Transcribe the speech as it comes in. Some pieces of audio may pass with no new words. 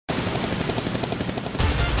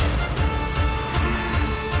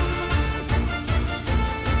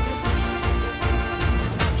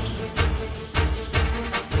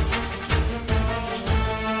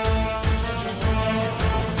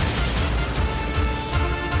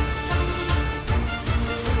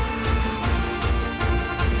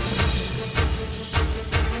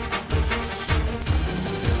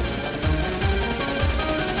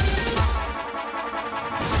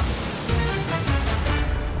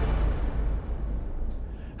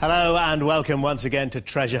Hello and welcome once again to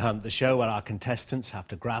Treasure Hunt, the show where our contestants have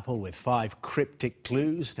to grapple with 5 cryptic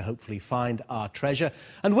clues to hopefully find our treasure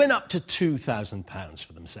and win up to £2,000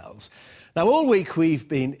 for themselves. Now, all week we've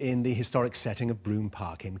been in the historic setting of Broome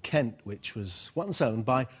Park in Kent, which was once owned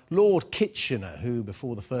by Lord Kitchener, who,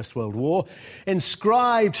 before the First World War,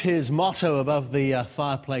 inscribed his motto above the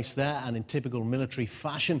fireplace there, and in typical military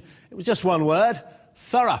fashion, it was just one word: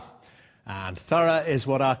 thorough. And thorough is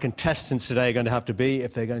what our contestants today are going to have to be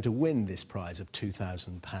if they're going to win this prize of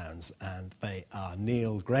 £2,000. And they are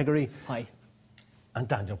Neil Gregory. Hi. And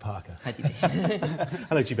Daniel Parker. Hi.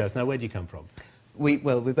 Hello to you both. Now, where do you come from? We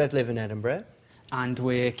both live in Edinburgh. And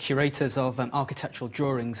we're curators of architectural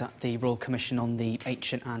drawings at the Royal Commission on the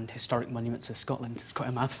Ancient and Historic Monuments of Scotland. It's quite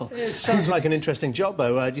a mouthful. It sounds like an interesting job,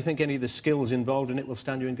 though. Do you think any of the skills involved in it will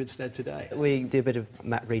stand you in good stead today? We do a bit of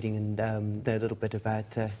map reading and a little bit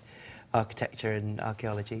about architecture and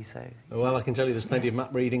archaeology, so... Well, I can tell you there's plenty of map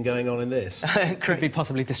reading going on in this. Could be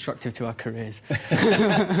possibly destructive to our careers.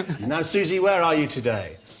 Now, Suzi, where are you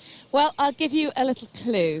today? Well, I'll give you a little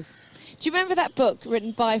clue. Do you remember that book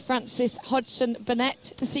written by Francis Hodgson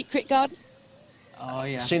Burnett, The Secret Garden? Oh,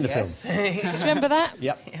 yeah. Seen the film. Do you remember that?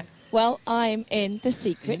 Yep. Yeah. Well, I'm in The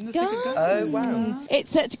Secret Garden. Oh, wow.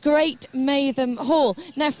 It's at Great Maytham Hall.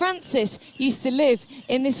 Now, Frances used to live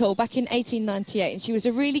in this hall back in 1898, and she was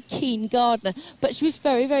a really keen gardener, but she was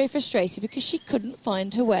very, very frustrated because she couldn't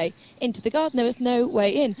find her way into the garden. There was no way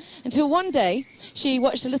in. Until one day, she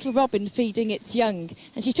watched a little robin feeding its young,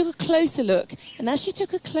 and she took a closer look, and as she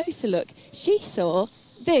took a closer look, she saw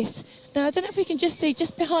this. Now, I don't know if we can just see,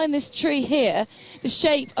 just behind this tree here, the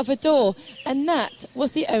shape of a door, and that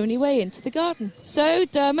was the only way into the garden. So,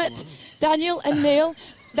 Dermot, Daniel and Neil,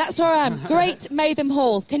 that's where I am, Great Maytham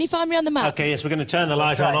Hall. Can you find me on the map? OK, yes, we're going to turn the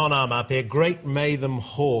light on our map here. Great Maytham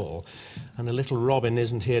Hall. And a little Robin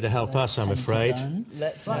isn't here to help us, I'm afraid.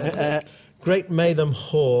 Let's Great Maytham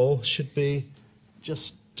Hall should be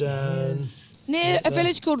just near a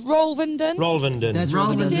village called Rolvenden. Rolvenden. There's It's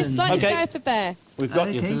Rolvenden. slightly Okay. south of there. We've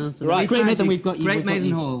got you. Right. Great Maytham, we've got you. Great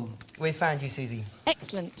Maytham Hall. We found you, Suzi.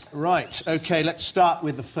 Excellent. Right, OK, let's start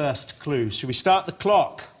with the first clue. Shall we start the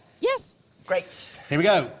clock? Yes. Great. Here we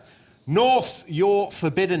go. North your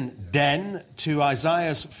forbidden den to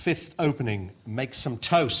Isaiah's 5th opening. Make some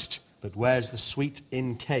toast, but where's the sweet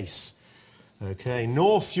in case? OK,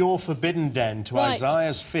 north your forbidden den to Right.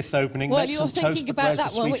 Isaiah's 5th opening. Well, Make you're some toast, thinking but about where's the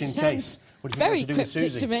that one, sweet which in sounds case? What do you very think we'll do cryptic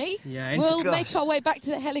with Suzi? to me. Yeah, We'll gosh. make our way back to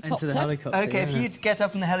the helicopter. Into the helicopter. OK, if you'd get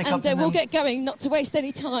up in the helicopter... And we'll get going, not to waste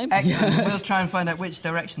any time. Excellent. We'll try and find out which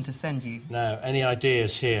direction to send you. Now, any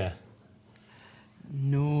ideas here?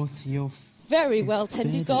 North, your... Very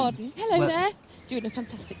well-tended garden. Hello there. Doing a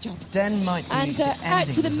fantastic job. Den might be And the out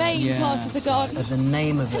to the ending main part of the garden. of the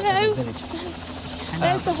name of the Hello. village.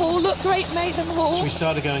 There's the hall. Look, Great Maytham Hall. So we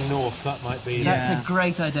started going north. That might be That's a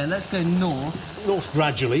great idea. Let's go north. north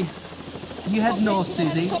gradually. You head north,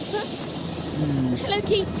 Suzi. Helicopter. Hello,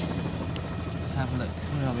 Keith. Let's have a look.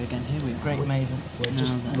 Where are we again? Here we are. Great Maytham. We're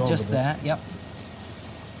just Just there, yep.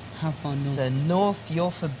 How far north? So north, you're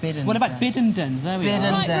forbidden. What about Den. Biddenden? There we Biddenden.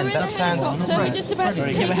 are. Right, we're in that the sounds helicopter. great. We're just about to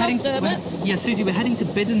Okay, take we're heading... off, Dermot. Yeah, Suzi, we're heading to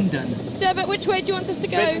Biddenden. Dermot, which way do you want us to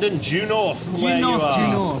go? Biddenden, due north from where north, you are.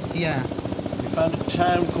 due North, yeah. We found a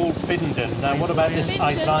town called Biddenden. Now, what about this Biddenden.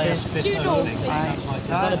 Isaiah's 5th Due north, opening? please. Is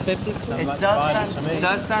that a biblical? Sounds It like the Bible does to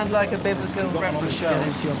me. sound like a biblical Got one on the reference.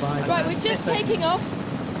 shelves. Your Bible. Right, we're just taking off.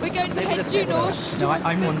 We're going to head due north. No,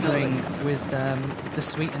 I'm wondering with the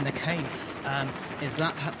sweet in the case, is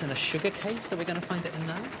that perhaps in a sugar case? Are we going to find it in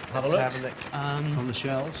there? Have a Let's look. have a look. It's on the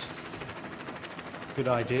shelves. Good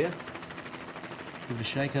idea. Give it a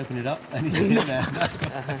shake, open it up. Anything in there?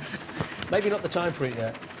 Maybe not the time for it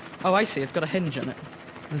yet. Oh, I see. It's got a hinge on it.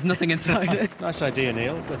 There's nothing inside it. Nice idea,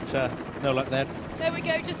 Neil, but no luck there. There we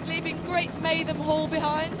go, just leaving Great Maytham Hall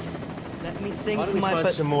behind. Let me sing Why don't for we my... find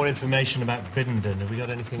some more information about Biddenden? Have we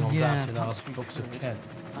got anything on Yeah, that in our perhaps we books of could. Kent?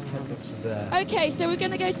 Kent books are there. OK, so we're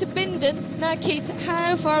going to go to Bindon. Now, Keith,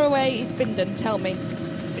 how far away is Bindon? Tell me.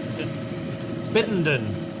 Biddenden.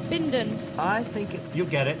 Bindon. I think it's... You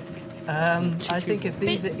get it. I think if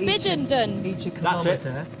these are Biddenden. each a That's it.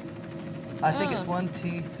 kilometre, I think it's 1,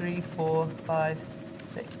 2, 3, 4, 5,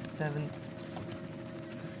 6, 7...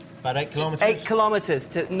 About 8 kilometres? 8 kilometres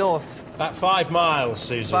to north. About 5 miles,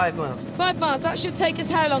 Susan. 5 miles. 5 miles. That should take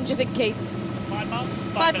us how long, do you think, Keith? 5 miles?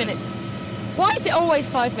 5 minutes. Why is it always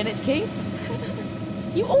 5 minutes, Keith?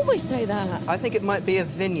 You always say that. I think it might be a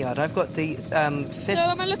vineyard. I've got the 5th... So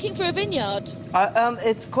am I looking for a vineyard?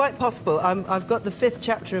 it's quite possible. I've got the 5th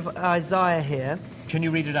chapter of Isaiah here. Can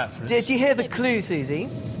you read it out for us? Did you hear the clue,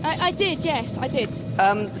 Suzi? I did, yes, I did.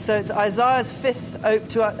 So it's Isaiah's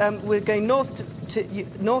 5th... we're going north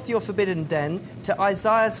north your forbidden den to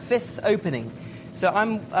Isaiah's 5th opening. So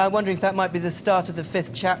I'm wondering if that might be the start of the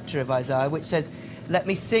 5th chapter of Isaiah, which says, "Let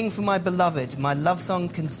me sing for my beloved, my love song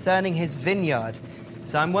concerning his vineyard."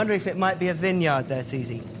 So I'm wondering if it might be a vineyard there,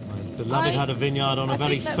 Suzi. My beloved had a vineyard on a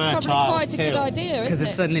very fertile hill. That's probably quite a good idea, isn't it? Because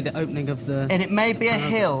it's certainly the opening of the... And it may be a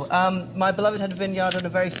hill. My beloved had a vineyard on a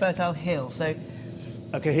very fertile hill, so...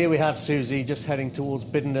 OK, here we have Suzi just heading towards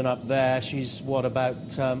Biddenden up there. She's, what, about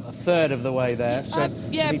a third of the way there? So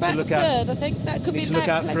yeah, about a third, I think. That could be to look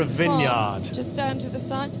out for a vineyard. Just down to the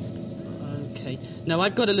side. OK. Now,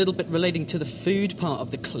 I've got a little bit relating to the food part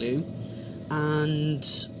of the clue. And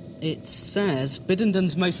it says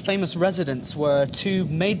Biddenden's most famous residents were 2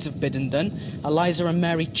 maids of Biddenden, Eliza and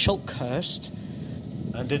Mary Chalkhurst.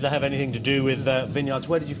 And did they have anything to do with vineyards?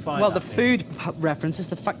 Where did you find Well, that the food reference is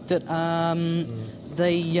the fact that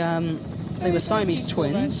they were Siamese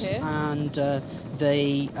twins, and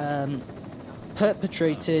they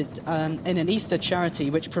perpetrated in an Easter charity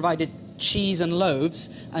which provided cheese and loaves,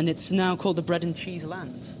 and it's now called the Bread and Cheese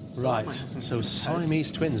Lands. Right, so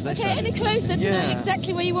Siamese twins, they OK, sound any closer to know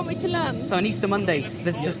exactly where you want me to land? So on Easter Monday,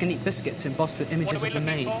 visitors can eat biscuits embossed with images of the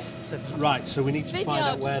maids. Right, so we need to find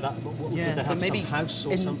out where that... Did they have maybe some house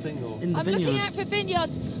or something? Or? In the I'm vineyard. looking out for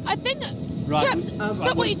vineyards. I think... Right. Chaps,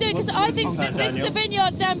 stop what you're doing, because I think that this is a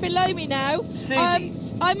vineyard down below me now. Suzi.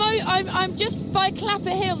 I'm just by Clapper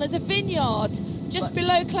Hill. There's a vineyard just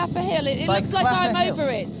below Clapper Hill. It looks like I'm over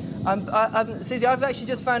it. Suzi, I've actually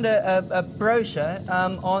just found a brochure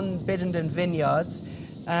on Biddenden vineyards,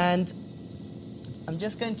 and I'm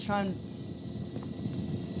just going to try and...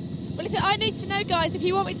 Well, listen, I need to know, guys, if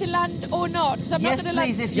you want me to land or not, because I'm not going to land...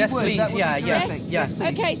 Yes, please, if you would. That would be terrific. Yes,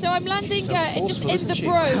 please. OK, so I'm landing just in the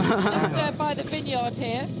Brogue, just by the vineyard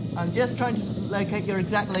here. I'm just trying to locate your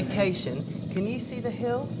exact location. Can you see the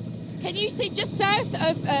hill? Can you see just south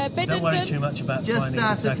of Biddenden? Don't worry too much about Just finding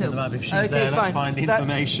south of exactly hill. the map. If she's Okay, there, let's fine. find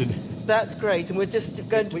information. That's great, and we're just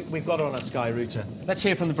going to... We've got her on a Skyrunner. Let's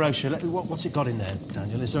hear from the brochure. What's it got in there,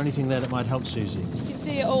 Daniel? Is there anything there that might help Suzi? You can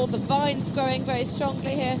see all the vines growing very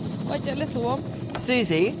strongly here. Where's that little one?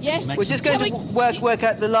 Suzi? Yes? We're just going to work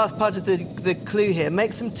out the last part of the clue here.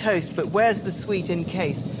 Make some toast, but where's the sweet in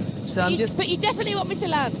case? So But you definitely want me to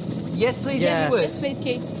land? Yes, please, Yes. if you would. Yes, please,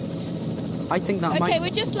 Keith. I think that OK, we're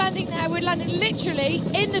just landing now. We're landing literally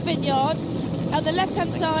in the vineyard. On the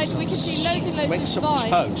left-hand side, we can see loads and Make loads some of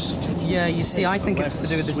vines. toast. Yeah, you see, I think it's to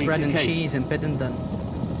do with this Sweet bread and case. cheese in Biddenden.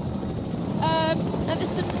 And there's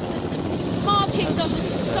some markings on the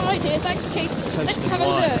side here. Thanks, Keith. Let's have a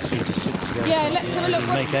look. Seem to sit together. Yeah, let's have a look.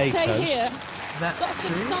 What Make does it a say toast. here? That's Got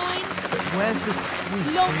some true. signs. Where's the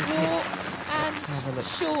sweet Long in case? walk have a and look.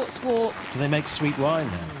 short walk. Do they make sweet wine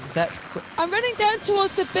there? That's I'm running down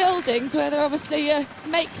towards the buildings where they obviously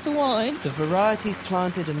make the wine. the varieties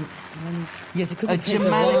planted and Yes, it could a be a case of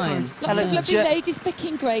Germanic wine. Lots of lovely ladies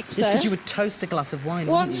picking grapes Yes, there. because you would toast a glass of wine,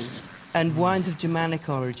 wouldn't you? and wines of Germanic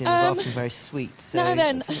origin are often very sweet. So now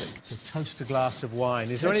then, So toast a glass of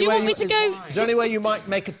wine. Is there do any you way want me to go... Is there any way you might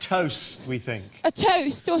make a toast, we think? A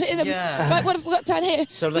toast or in a... Yeah. Right, what have we got down here?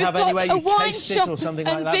 So do they We've have got any way a you wine taste it shop or something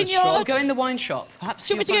and like that, a vineyard. shop? Or go in the wine shop. Perhaps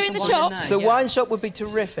Should we you'll go find in the some wine shop? there, the yeah. wine shop would be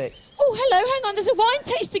terrific. Oh, hello, hang on. There's a wine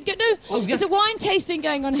tasting... No, there's yes. a wine tasting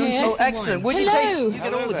going on here. Oh, excellent. Would you Hello. taste... You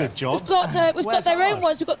get all the good jobs. We've got Where's their own ours?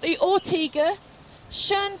 ones. We've got the Ortiga,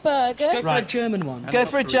 Schönberger. Go for a Right. German one. Go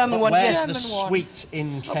for a German one, Where's yes. the German one. sweet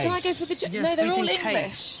in case? Oh, can I go for the... Yeah, no, they're sweet all in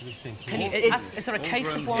English. case. Can you Is there a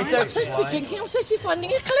case of wine? I'm not supposed to be drinking. I'm supposed to be finding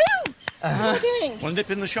a clue. What am I doing? Well,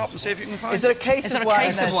 nip in the shop and see if you can find Is there a case Is there of a wine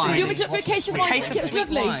case there, of wine? Suzi? You want me to look for a case of A wine? case of It's sweet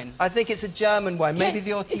lovely. wine. I think it's a German wine, maybe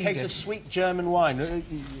the A Ortiga. case of sweet German wine. Are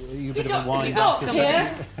you a bit of a Got wine a box bastard?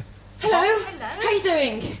 here. Hello. Hello. How are you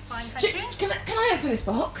doing? Fine, thank you. Can I open this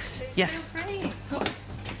box? Yes. Ready?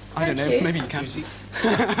 I don't know. Thank you. Maybe you can.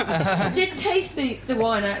 I did taste the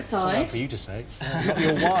wine It's not outside. for you to say. It's not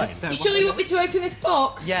your wine. You sure you want me to open this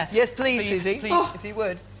box? Yes. Yes, please, Suzi, Please. Oh. if you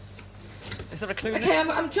would. Is there a clue in Okay, it?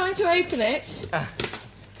 I'm trying to open it.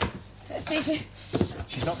 Let's see if it...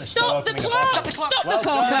 She's not Stop the opening a bottle. clock! Stop the Well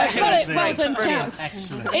clock! done, Got it. Suzi. Well done, Brilliant. chaps.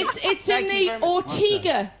 Excellent. It's in the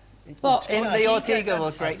Ortiga box. In the Ortiga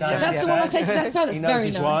was great. That's the one I tasted outside. That's He knows very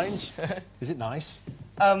his nice. wines. Is it nice?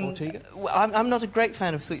 Ortiga? I'm not a great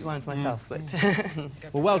fan of sweet wines myself, but...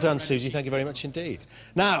 Well done, Suzi. Thank you very much indeed.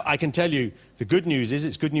 Now, I can tell you, the good news is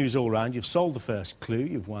it's good news all round. You've solved the first clue.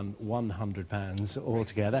 You've won £100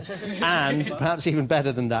 altogether. And, perhaps even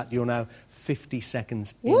better than that, you're now 50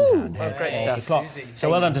 seconds in hand. Oh, great stuff.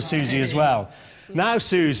 So well done to Suzi as well. Now,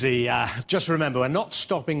 Suzi, just remember, we're not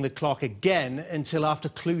stopping the clock again until after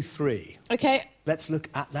clue 3. Okay. Let's look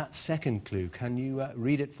at that second clue. Can you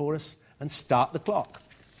read it for us and start the clock?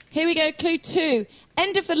 Here we go, clue 2.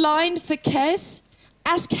 End of the line for Kes.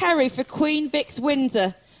 Ask Harry for Queen Vic's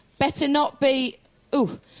Windsor. Better not be...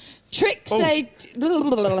 Ooh. Trick say...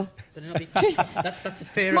 That's a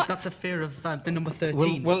fear of the number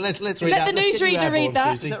 13. Well, let's read Let that. the newsreader read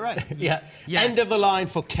that. Susie. Is that right? Yeah. Yeah. End of the line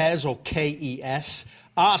for Kes or Kes.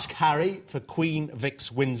 Ask Harry for Queen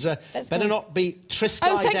Vic's Windsor. Let's Better go. not be Trisky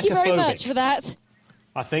Oh, thank you very much for that.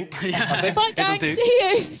 I think. Bye, gang. do.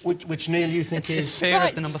 See you. Which Neil, you think It's is... fear Right.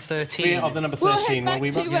 of the number 13. Fear of the number We'll 13. head back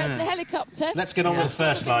Well, to the helicopter. let's get on with the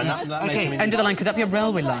first line. That may come in. End of the line, could that be a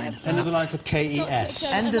railway line? End of the line for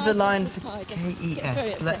Kes. End of the line for Gets very KES.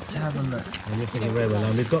 upset. Let's have a look. And you're thinking railway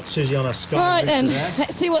line. We've got Susie on our Sky Right then, there.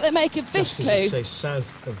 let's see what they make of this Just as they clue. say,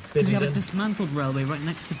 south of Because we have a Biddenden. dismantled railway right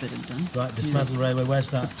next to Biddenden. Right, dismantled railway. Where's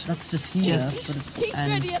that? That's just here. Keeps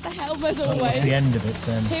ready at the helm as What's always. the end of it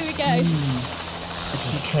then? Here we go.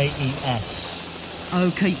 Kes.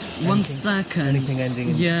 Okay, one second. Anything ending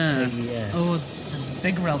in Yeah. KES. Oh, there's a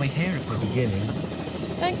big railway here. If we're Beginning.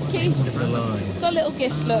 Thanks, Keith. End of the line. Got a little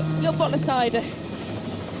gift, look. Little bottle of cider.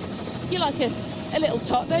 You like a little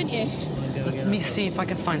tot, don't you? Let me see if I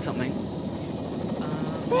can find something.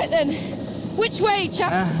 Right then. Which way,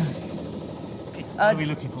 chaps? What are we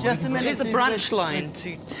looking for? Just a minute. Here's the Susie, branch we're- line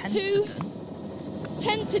to To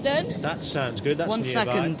Tenterden. That sounds good. That's One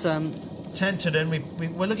nearby. second. Tenterden.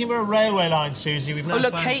 We're looking for a railway line, Susie. We've now Oh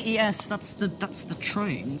look, found... KES. That's the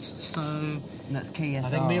trains. So That's KSR. I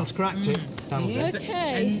think Neil's cracked it.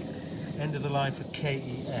 Okay. End of the line for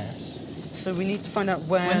KES. so we need to find out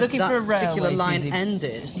where We're looking that for a particular railway, line Susie.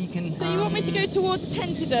 ended. If you can. So you want me to go towards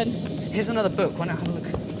Tenterden? Here's another book. Why not have a look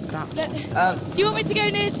at that? Do you want me to go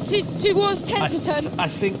towards Tenterden? I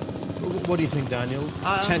think... What do you think, Daniel?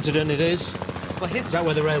 Tenterden it is. Well, here's Is that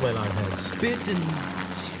where the railway line heads? Biddenden.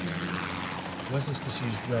 Where's this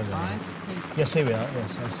disused railway I line? think. Yes, here we are.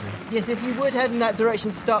 Yes, I see. Yes, if you would head in that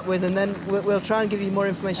direction to start with, and then we'll try and give you more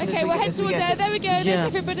information. Okay, as we we'll get- head as we towards get there. it. There we go. Yeah.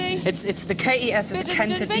 There's everybody. It's the KES is the Biddenden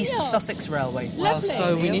Kent and East Vineyards. Sussex Railway. Lovely.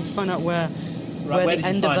 So we Neil. need to find out where where the did you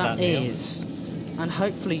end of find that that, Neil? is, and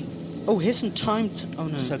hopefully. Oh, here's some time. Oh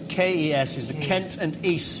no. So KES is the Kent and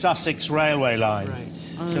East Sussex Railway line. Right.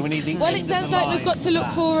 So we need the Well, end it of sounds the like line we've got to for look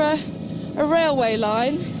that. for a railway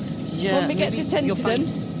line. Yeah, when we get to maybe you'll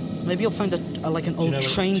Tenterden. Maybe you'll find like an you know old what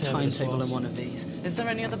train its terminus timetable was? in one of these. Is there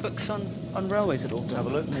any other books on railways at all? Have a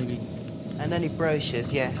look. Maybe. And any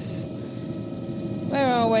brochures? Yes. Where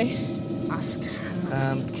are we? Ask.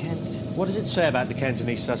 Kent. What does it say about the Kent and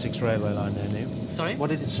East Sussex Railway line there, Neil? Sorry.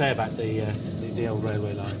 What did it say about the old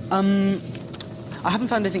railway line? I haven't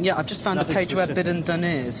found anything yet. I've just found Nothing the page specific. where Biddenden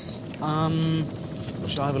is. Well,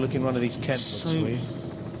 shall I have a look in one of these Kent books So- for you?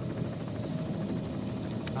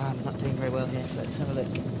 I'm not doing very well here. Let's have a look.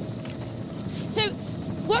 So,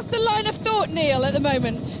 what's the line of thought, Neil, at the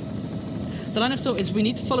moment? The line of thought is we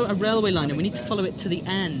need to follow a railway line and we need to follow it to the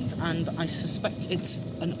end. And I suspect it's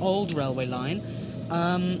an old railway line.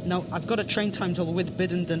 Now, I've got a train timetable with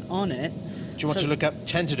Biddenden on it. Do you want So- to look up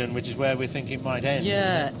Tenterden, which is where we think it might end?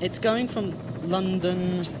 Yeah, it's going from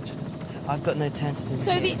London. I've got no Tenterden.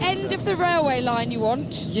 So the end of the railway line you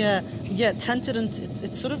want? Yeah, Tenterden.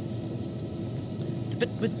 It's sort of a bit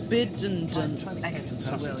with Biddenden.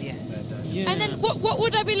 Excellent. I will. Yeah. Yeah. And then what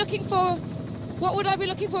would I be looking for? What would I be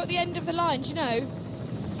looking for at the end of the line? Do you know?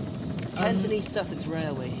 Kent and East Sussex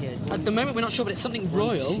Railway here. At the moment, we're not sure, but it's something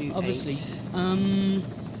royal, 128. obviously.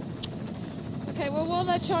 Okay, well, while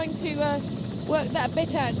they're trying to work that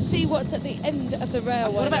bit out, see what's at the end of the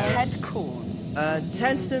railway. What about line. Headcorn?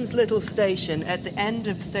 Tenterden's little station at the end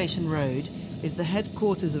of Station Road is the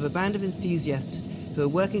headquarters of a band of enthusiasts who are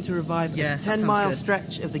working to revive Yes, the that sounds 10-mile good.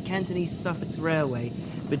 stretch of the Kent and East Sussex Railway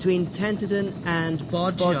between Tenterden and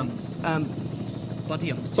Bodiham.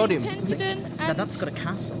 Bodiam. Tenterden and... That's got a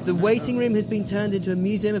castle. The waiting room has been turned into a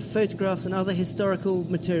museum of photographs and other historical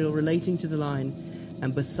material relating to the line,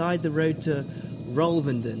 and beside the road to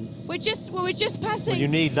Rolvenden. We're just passing Well, you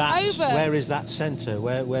need that. over. Where is that centre?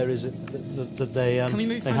 Where is it that they Can we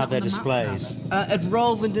move they find have that their on the map, displays? At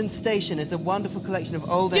Rolvenden Station is a wonderful collection of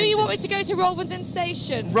old Do you want me engines. to go to Rolvenden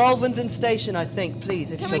Station? Rolvenden Station, I think,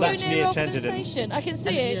 please. If Can So we go that's near near Rolvenden Tenterden. Station? I can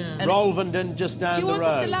see it. yeah. Rolvenden, just down Do you the want road.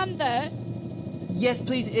 us to land there? Yes,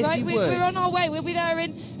 please, if right, you would. we're on our way. We'll be there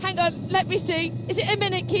in... Hang on, let me see. Is it a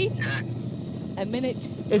minute, Keith? A minute.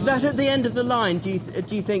 Is that at the end of the line, do you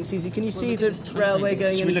think, Susie? Can you see look the at this timetable. railway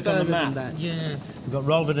going Should we any look on the further than map? that? Yeah. We've got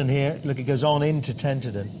Rolvenden here. Look, it goes on into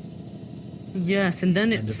Tenterden. Yes, and then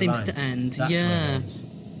End it of the seems line. to end. That's where it yeah. ends.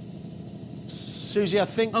 Susie, I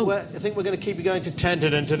think we're going to keep you going to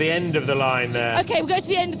Tenterden, to the end of the line there. OK, we'll go to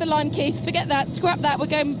the end of the line, Keith. Forget that. Scrap that. We're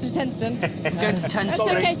going to Tenterden. Going to Tenterden. That's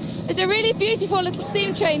OK. There's a really beautiful little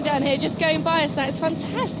steam train down here just going by us now. It's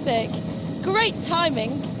fantastic. Great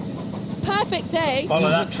timing. Perfect day. Follow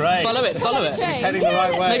that train. Follow it. It's heading the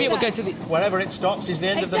right way. Maybe it will go to the... Wherever it stops is the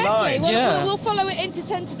end of the line. Well, we'll follow it into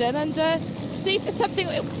Tenterden and see if there's something...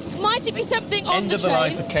 Might it be something on the train? End of the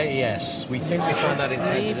line for KES. We think we found that in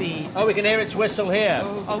Tenterden. Maybe. Oh, we can hear its whistle here.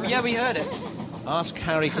 Oh, yeah, we heard it. Ask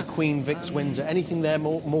Harry for Queen Vic's Windsor. Anything there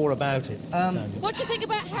more about it? What do you think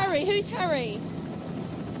about Harry? Who's Harry?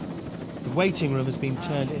 The waiting room has been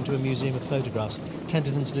turned into a museum of photographs.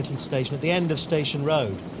 Tenterden's little station at the end of Station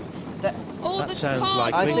Road. That sounds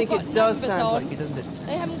like I think it does sound like it, doesn't it?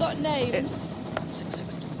 They haven't got names.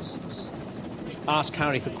 6626. Ask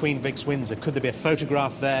Harry for Queen Vic's Windsor. Could there be a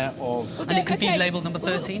photograph there of... And it could be labelled number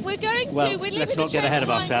 13? We're going to... Well, we're let's not get ahead of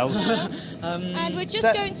ourselves. And we're just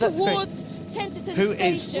going towards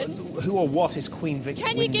Tenterden Station. Who or what is Queen Vic's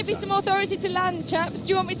Windsor? Can you give me some authority to land, chaps? Do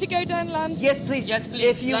you want me to go down land? Yes, please. Yes, please.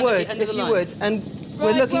 If you would. And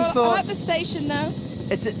we're looking for... I'm at the station now.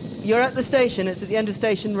 You're at the station. It's at the end of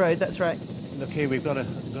Station Road. That's right. Look here, we've got a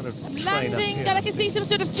train Landing, up here. and I can see some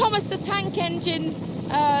sort of Thomas the Tank Engine,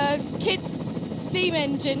 kids' steam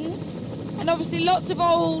engines, and obviously lots of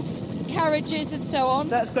old carriages and so on.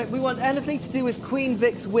 That's great. We want anything to do with Queen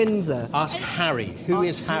Vic's Windsor. Ask Harry. Who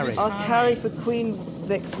is Harry? Ask Harry for Queen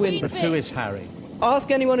Vic's Windsor. But who is Harry?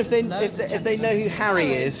 Ask anyone if they know who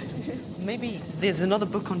Harry is. Maybe there's another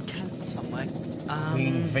book on Kent somewhere.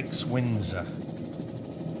 Queen Vic's Windsor.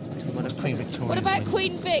 What is Queen Victoria's What about Windsor?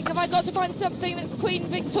 Queen Vic? Have I got to find something that's Queen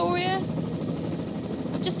Victoria?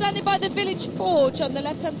 I'm just landing by the village forge on the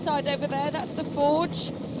left-hand side over there. That's the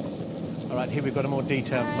forge. All right, here we've got a more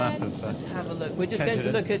detailed map of... Let's have a look. We're just going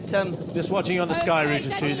to look at... Just watching you on the Skyrunner,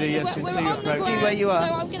 Susie. Yes, can we're see you on the approaching. See where you are.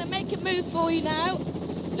 So I'm going to make a move for you now.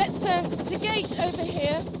 There's a gate over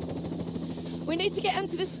here. We need to get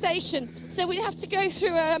onto the station. So we have to go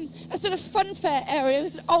through a sort of funfair area.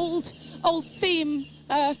 There's an old theme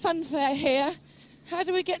funfair here. How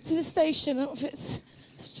do we get to the station? Let's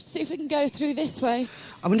just see if we can go through this way.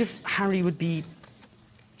 I wonder if Harry would be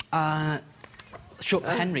short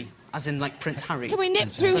for Henry, as in like Prince Harry. Can we nip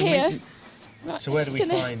through here? Right, So where do we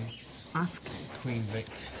find Ask Queen Vic?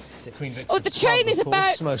 Queen Vic's Oh, the train is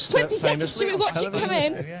about most 20 seconds. famous Should we watch it come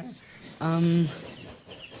television. in?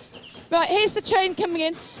 Right, here's the train coming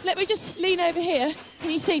in. Let me just lean over here.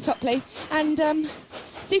 Can you see properly? And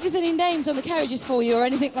see if there's any names on the carriages for you or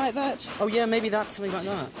anything like that. Oh yeah, maybe that's something like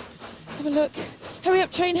that. Let's have a look. Hurry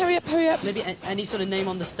up, train, hurry up, hurry up. Maybe any sort of name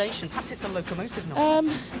on the station. Perhaps it's a locomotive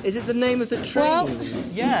number. Is it the name of the train? Well,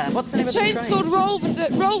 Yeah, what's the name of the train's train? called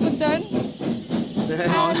Rolvenden.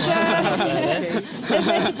 And there's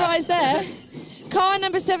no surprise there. Car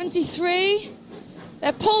number 73.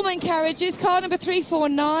 They're Pullman carriages. Car number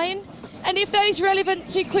 349. Any of those relevant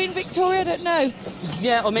to Queen Victoria? I don't know.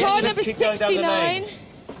 Yeah, or maybe Car let's number keep going down the 69. names.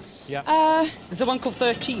 Yeah. There's the one called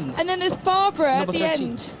 13. And then there's Barbara Number at the 13.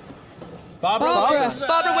 end. Barbara Barbara. Windsor.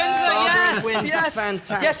 Barbara Windsor, yes, Windsor, yes.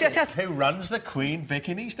 fantastic. Yes. Who runs the Queen Vic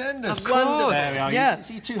in EastEnders? Of course, There we are. yeah.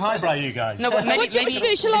 You too highbrow, you guys. No, but maybe, What do you want me to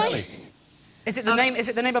do, shall I? Is it the name? Is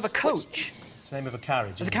it the name of a coach? It's the name of a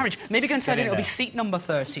carriage. Of the isn't carriage. Maybe go inside Get in it. It'll be there. seat number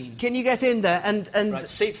 13. Can you get in there and it? Right,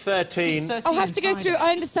 seat 13. Seat 13 I'll have to go inside through. it.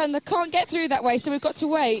 I understand. I can't get through that way, so we've got to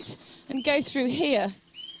wait and go through here.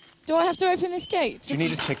 Do I have to open this gate? Do you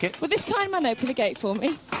need a ticket? Will this kind man open the gate for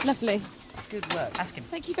me? Lovely. good work? Ask him.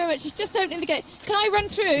 Thank you very much. He's just opening the gate. Can I run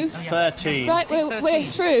through? 13. Right, Seat we're 13.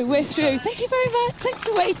 through. We're through. Thank you very much. Thanks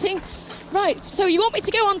for waiting. Right, so you want me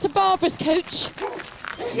to go on to Barbara's coach?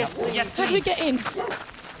 Yes, please. Yes, How do we please. get in?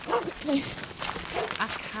 Quickly.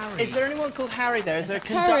 Ask Harry. Is there anyone called Harry there? Is there a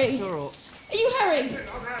Harry. conductor or... Are you Harry? I'm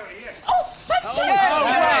Harry, yes. Oh, fantastic!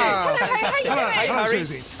 Hello, Harry. How you doing? Hi,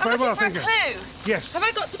 Susie. I'm Very looking well, for a thank you. clue. Yes. Have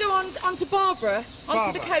I got to go onto Barbara?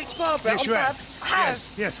 Onto the Barbara. coach, Barbara? Yes, on you have. Babs? How?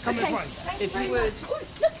 Yes, come this Okay. way. Thank If very you would. much. Oh,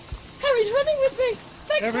 look, Harry's running with me.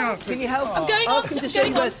 Thanks, There we Harry. are. Can you help? I'm going on Ask him to to show you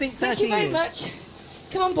going where on. seat Thank you 13 very is. much.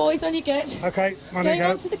 Come on, boys, on you get. Okay, on you Going go.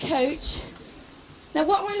 on to the coach. Now,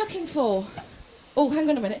 what am I looking for? Oh, hang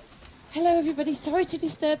on a minute. Hello, everybody. Sorry to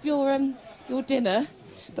disturb your dinner,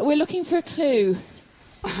 but we're looking for a clue.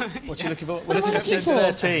 What are you looking for? What We're am I looking at seat looking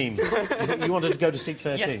for? 13. You wanted to go to seat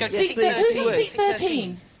 13? Yes, go to Yes, seat please. 13. Who's on seat Seat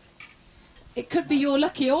 13? It could be your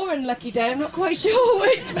lucky or unlucky day. I'm not quite sure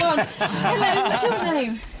which one. Hello, what's your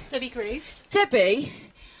name? Debbie Greaves. Debbie.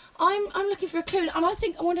 I'm looking for a clue, and I'm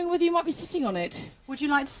wondering whether you might be sitting on it. Would you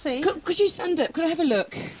like to see? Could you stand up? Could I have a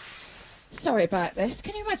look? Sorry about this.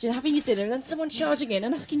 Can you imagine having your dinner and then someone charging in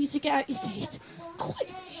and asking you to get out your seat?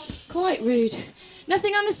 quite rude.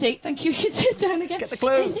 Nothing on the seat, thank you. You can sit down again. Get the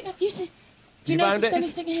clue. Do you notice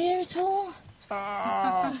anything here at all?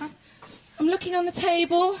 I'm looking on the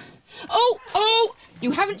table. Oh!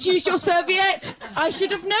 You haven't used your serviette. I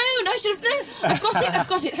should have known. I've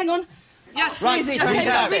got it. Hang on. Yes, Right, Suzi, read it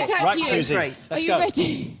out. Read it out Right, to you. Suzi. Great. Are Let's you go.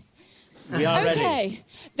 ready? We are ready. Okay.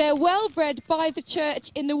 They're well bred by the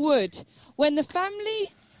church in the wood. When the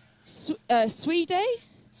family Suide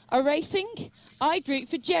are racing, I'd root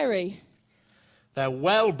for Jerry. They're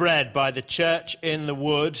well bred by the church in the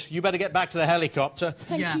wood. You better get back to the helicopter.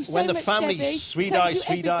 Thank you so When the much, family Debbie. Suide Thank you,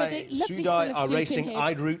 everybody. Lovely smell of are soup in racing, here.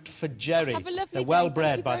 I'd root for Jerry. Have a lovely They're day. well Thank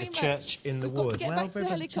bred you by very the much. church in the We've got wood. to get back to the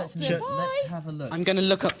helicopter. Bye. Let's have a look. I'm going to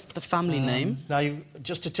look up the family name. Now,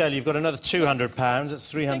 just to tell you, you've got another £200.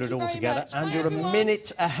 That's 300 Thank you very altogether. much. And Bye, you're everyone. a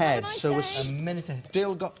minute ahead, Have a nice so we're day. A minute ahead.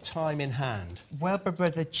 still got time in hand. Well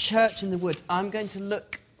bred, the church in the wood. I'm going to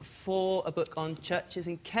look for a book on churches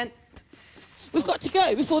in Kent. We've got to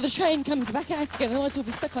go before the train comes back out again, otherwise we'll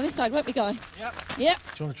be stuck on this side, won't we, Guy? Yep. Do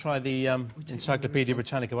you want to try the Encyclopedia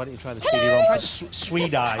Britannica? Why don't you try the CD-ROM for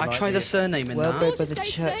Swede I try the surname in Well that. bred by the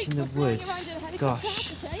Stay church safe. in the We're flying wood. around in a helicopter, Gosh.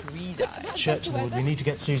 I have to say. Church in the wood. We need to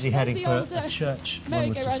get Susie heading the for old, a church, one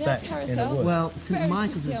would merry-go-round, the old suspect, in a carousel. wood. Well, St Very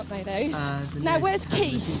Michael's pretty, is... aren't they, those? the Now, nearest where's town. There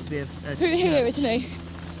Keith? seems to be a Through here, church. isn't he?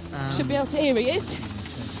 Should be able to hear he is.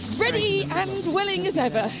 Ready and willing as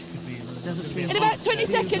ever. Doesn't seem In about 20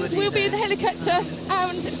 seconds, we'll be in the helicopter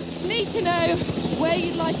and need to know where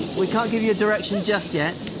you'd like us to We can't give you a direction just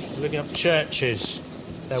yet. We're looking up churches.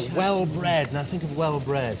 They're well-bred. Now, think of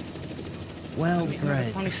well-bred. Well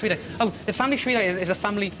bred. Family Suide. Oh, the family Suide is a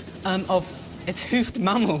family of it's hoofed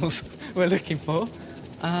mammals we're looking for.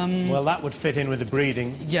 Well, that would fit in with the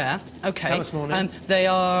breeding. Yeah, okay. Tell us more now. And they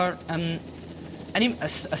are a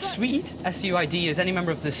Swede, S-U-I-D, is any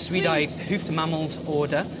member of the Suidide hoofed mammals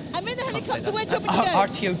order. I'm in the helicopter, where do you want me to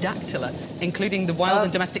go? Artiodactyla, including the wild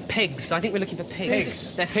and domestic pigs. So I think we're looking for pigs.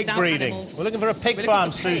 Pigs. They're Pig stout breeding. animals. We're looking for a pig We're farm,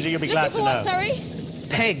 looking for pigs. Susie, you'll be Looking glad for to what, know. sorry?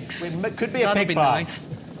 Pigs. It could be a That'll pig be farm. nice.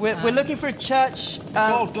 We're looking for a church. It's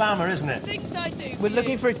all glamour, isn't it? Things I do. We're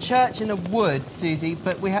looking for a church in a wood, Susie,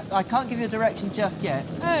 but I can't give you a direction just yet.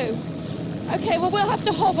 Oh. OK, well, we'll have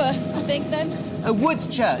to hover, I think, then. A wood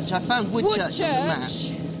church. I found wood, church on the map.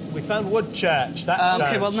 Church. We found Woodchurch. That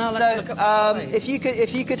Okay, well, now So, let's look up the place.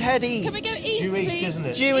 if you could head east. Can we go east, Due please? east, isn't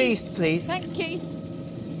it? Due east, please. Thanks, Keith.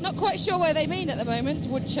 Not quite sure where they mean at the moment,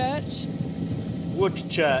 Woodchurch.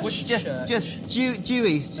 Woodchurch. Just due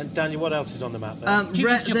east. And Daniel, what else is on the map there? Due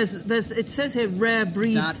east, It says here rare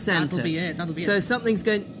breed centre. That'll be it. That'll be So it. something's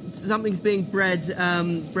being bred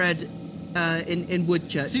in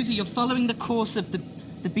Woodchurch. Susie, you're following the course of the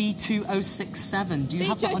B2067. Do you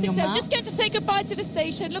have that on your B267. map? Just going to say goodbye to the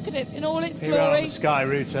station. Look at it in all its Here we are on glory. the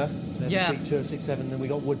Skyrunner. There's Yeah. B2067, then we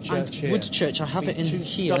got Woodchurch here. Woodchurch, I have it in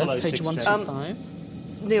here, page 0067. 125.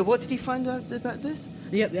 Neil, what did you find out about this?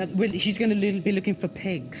 Yeah, well, he's going to be looking for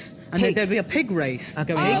pigs. And Pigs? there'll be a pig race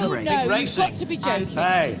going Oh, on. no, you've racing. got to be joking.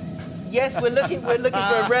 Hey, Yes, we're looking for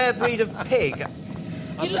a rare breed of pig.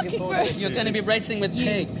 You're looking for forward to a... this. You're going to be racing with You,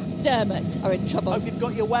 pigs. Dermot, are in trouble. hope you've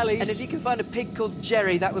got your wellies. And if you can find a pig called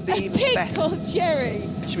Jerry, that would be A even pig better. called Jerry.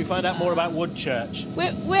 Should we find out more about Woodchurch?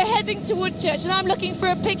 We're heading to Woodchurch and I'm looking for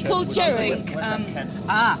a pig called Jerry. Where's that, Ken?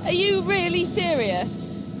 Are you really serious?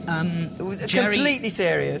 It was Jerry- completely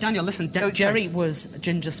serious. Daniel, listen, Oh, sorry. Jerry was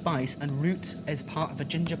ginger spice and root is part of a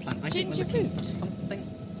ginger plant. I think Ginger we're looking root? for something.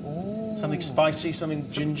 Something spicy, something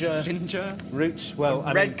ginger. Ginger. Roots. Well,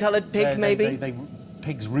 I Red-coloured pig, they- maybe?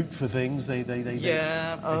 pigs root for things. They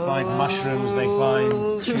Yeah. find mushrooms. They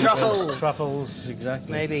find tubers, truffles. Truffles,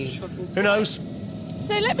 exactly. Maybe. Who knows?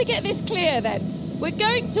 So let me get this clear then. We're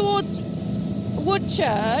going towards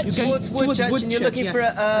Woodchurch. Towards Woodchurch, and you're looking for a,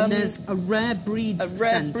 and there's a rare breeds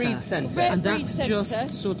breed centre. Rare and breed that's centre. just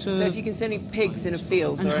sort of So if you can see any pigs in a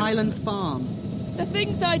field. and or Highlands Farm. The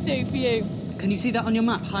things I do for you. Can you see that on your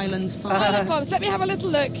map, Highlands Farm? Highland Farms. Let me have a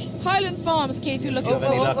little look. Highland Farms, Keith, you're looking Do you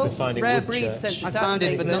have any luck for. with finding rare Woodchurch? breed centre. I found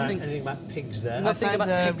it, but Anything nothing. about- Anything about pigs there? I found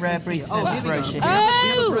a rare breed Oh, centre here we go. brochure.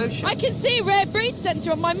 Oh, I can see Rare Breed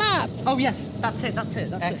Centre on my map. Oh yes, that's it.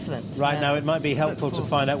 Excellent. Right now, it might be helpful to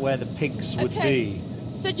find out where the pigs would Okay. be.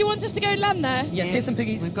 So do you want us to go and land there? Yes, here's some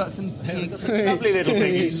piggies. We've got some pigs. Lovely little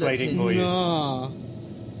piggies waiting for you. No.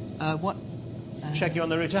 What? Check you on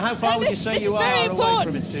the route. How far would you say this you is are very away important.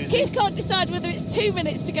 from it, Susie? Keith can't decide whether it's 2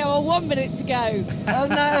 minutes to go or 1 minute to go. Oh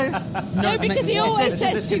no! No, because he always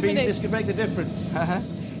says This 2 could minutes. could make the difference.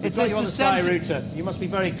 It's Got you on the Skyrunner. You must be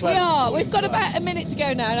very close. We are. We've got about a minute to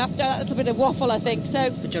go now, and after that little bit of waffle, I think. So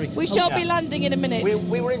Jerry. we shall yeah. be landing in a minute.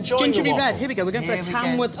 We were enjoying Gingery the waffle. red. Here we go. We're going for Here a we go.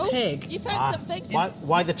 Tamworth Oh, pig you found something?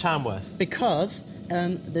 Why the Tamworth? because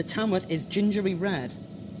the Tamworth is gingery red.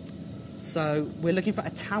 So we're looking for a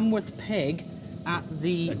Tamworth pig at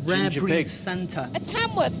the Rare Breed Centre. A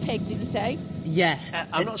Tamworth pig, did you say? Yes.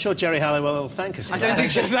 I'm not sure Jerry Halliwell will thank us for that. I don't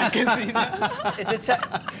think she'll thank us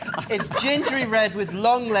either. It's gingery red with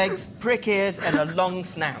long legs, prick ears, and a long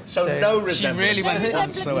snout. So no resemblance. She really went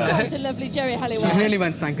whatsoever. To lovely Jerry Halliwell. She really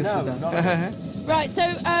won't thank us for that. Right,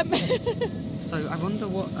 so So I wonder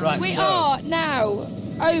what... we are now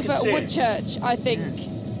over at Woodchurch, I think.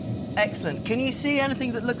 Yes. Excellent. Can you see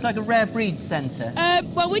anything that looks like a Rare Breed Centre?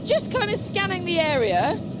 Well, we're just kind of scanning the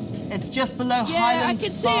area. It's just below Yeah, Highlands I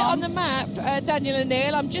can see it on the map, Daniel and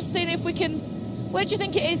Neil. I'm just seeing if we can... Where do you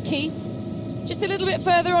think it is, Keith? Just a little bit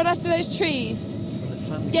further on after those trees.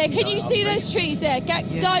 Yeah, can you see those trees there?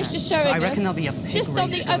 Guys just showing us. I reckon there'll be a pig just on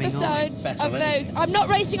the other side of those. I'm not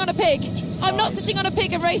racing on a pig. I'm not sitting on a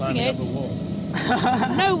pig and racing it.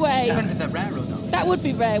 No way. Depends if they're rare or not. That would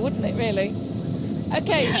be rare, wouldn't it, really?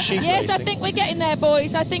 Okay, yes, racing. I think we're getting there,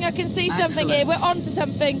 boys. I think I can see something here. We're on to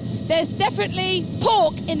something. There's definitely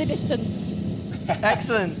pork in the distance.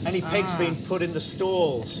 Excellent. Any pigs being put in the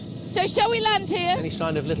stalls? So shall we land here? Any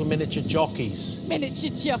sign of little miniature jockeys?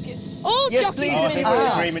 Miniature jockeys. All Yes, jockeys please, are if you We're in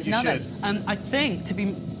would. agreement, you Now should. then, I think to be...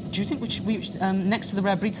 Do you think we should, next to the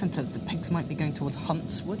Rare Breed Centre, the pigs might be going towards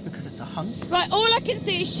Huntswood because it's a hunt? Right, all I can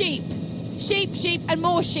see is sheep. Sheep, and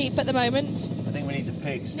more sheep at the moment. I think we need the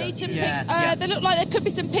pigs. Need don't some you? pigs. Yeah. They look like there could be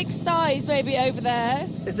some pig sties maybe over there.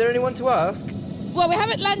 Is there anyone to ask? Well, we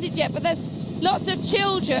haven't landed yet, but there's lots of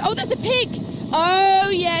children. Oh, there's a pig. Oh,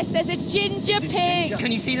 yes, there's a ginger pig.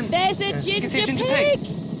 Can you see them? There's a You can see a ginger ginger pig.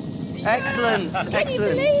 Excellent. Can you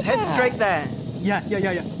Excellent. believe Head that? straight there.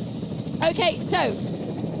 Yeah. Okay, so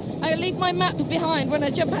I leave my map behind when I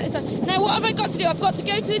jump out this time. Now, what have I got to do? I've got to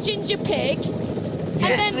go to the ginger pig. And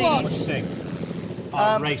then please. What do what? you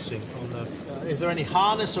think? Racing on the. Is there any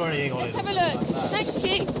harness or anything on Let's it? have a look. Thanks,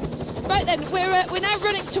 Keith. Right then, we're now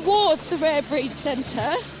running towards the Rare Breed Centre,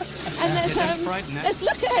 and there's let's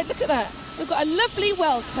look ahead. Look at that. We've got a lovely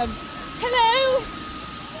welcome. Hello.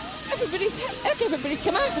 Everybody's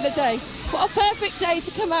come out for the day. What a perfect day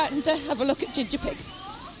to come out and have a look at ginger pigs.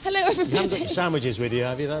 Hello, You haven't got everybody. your sandwiches with you,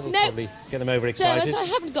 have you? That'll No. probably get them overexcited. Dermot, I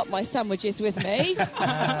haven't got my sandwiches with me.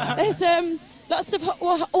 There's lots of.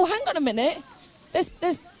 Oh, hang on a minute.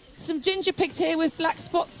 There's some ginger pigs here with black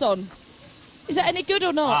spots on. Is that any good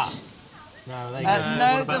or not? No, they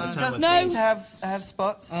No, it doesn't seem to have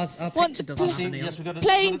spots. Our Want picture the doesn't pl- have any. Yes, we've got a.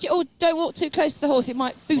 Plain. Oh, don't walk too close to the horse. It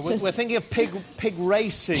might boot us. We're thinking of pig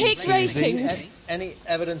racing. Pig Susie. racing. Any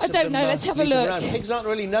evidence? I of don't them, know, let's have a moving look. around? Pigs aren't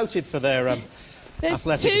really noted for their There's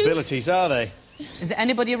athletic two. abilities, are they? Is there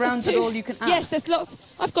anybody around at all you can ask? Yes, there's lots.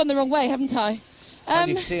 I've gone the wrong way, haven't I? If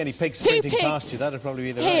you see any pigs two sprinting pigs past you, that'd probably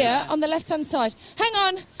be the here race. on the left-hand side. Hang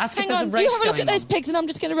on. Ask if hang there's a on. race You have a look going at those on. pigs, and I'm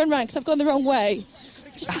just going to run round because I've gone the wrong way.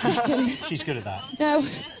 Just a second. She's good at that. No.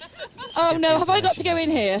 Oh no, have I got to go in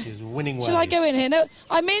here? She's winning ways. Shall I go in here? No,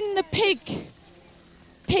 I'm in the pig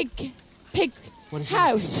What is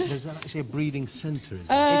house. There's actually a breeding centre, is It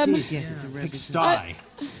there? is, yes, it's a Rare Pig Breed sty.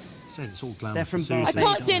 Said it's all glamour They're for from Susie. I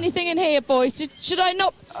can't see anything in here, boys. Should I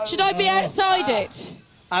not? Should I be outside it?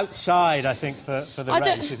 Outside, I think, for the I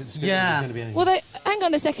don't- race, if it's Yeah. going to be anything. Well, hang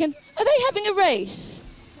on a second. Are they having a race?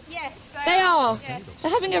 Yes, They are. Yes.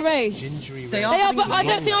 They're having a race. Gingery They red. are. They are, having but a I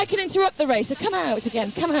don't race. think I can interrupt the race. So come out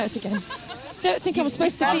again. Come out again. Don't think I'm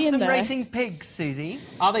supposed to be Found in some there. racing pigs, Susie.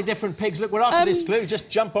 Are they different pigs? Look, we're after this clue. Just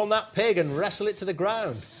jump on that pig and wrestle it to the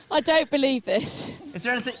ground. I don't believe this. Is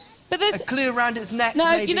there anything? But there's A clue around its neck? no.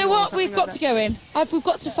 maybe, You know or what? something We've like got that? to go in. We've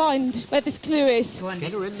got to find where this clue is.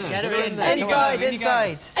 Get her in there. Get her in there. there. Inside,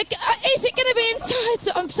 inside. Is it going to be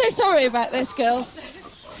inside? I'm so sorry about this, girls.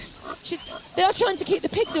 They are trying to keep the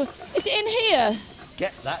pigs away. Is it in here?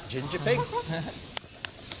 Get that ginger pig.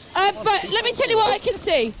 Right, let me tell you what I can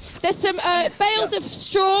see. There's some bales of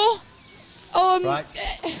straw. Right.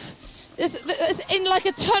 There's in like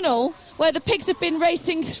a tunnel where the pigs have been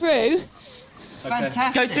racing through.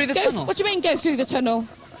 Fantastic. Go through the tunnel. What do you mean go through the tunnel?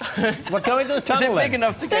 We're going to the Is tunnel it big then.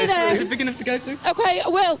 enough to Stay go there. Is it big enough to go through? Okay,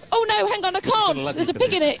 well. Oh no, hang on, I can't. lucky There's a for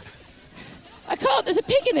pig in this. it. I can't, there's a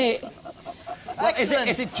pig in it. What, is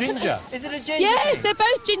it ginger? Is it a ginger Yes, pig? they're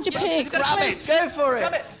both ginger pigs. Grab it. Go for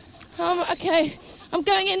it. Okay, I'm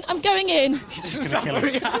going in. She's going to kill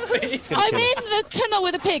us. It's gonna I'm kill in us. the tunnel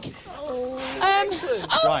with a pig.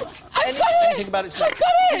 Right. I've got it. Anything about its I've neck? got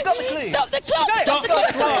it. You've got the clue. Stop the clock. Stop the clock.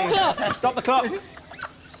 Stop the clock. Stop the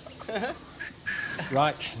clock.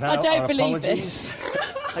 Right. Now, I don't our believe apologies.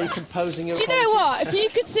 Are you composing your Do you know what? If you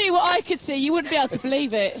could see what I could see, you wouldn't be able to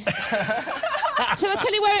believe it. Shall I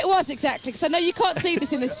tell you where it was exactly? Because I know you can't see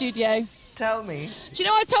this in the studio. Tell me. Do you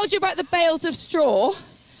know I told you about the bales of straw?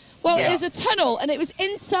 Well, it was a tunnel, and it was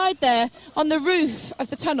inside there on the roof of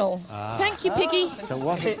the tunnel. Thank you, Piggy. So it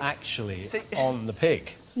wasn't actually on the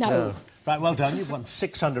pig? No. Right, well done. You've won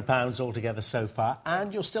 £600 altogether so far,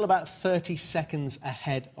 and you're still about 30 seconds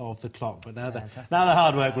ahead of the clock. But now the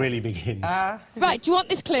hard work really begins. Right, do you want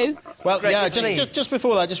this clue? Well, yeah, just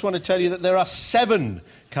before that, I just want to tell you that there are 7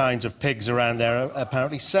 kinds of pigs around there,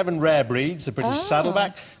 apparently. 7 rare breeds, the British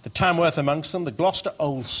Saddleback, the Tamworth amongst them, the Gloucester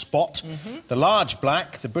Old Spot, the Large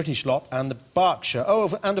Black, the British Lop and the Berkshire. Oh,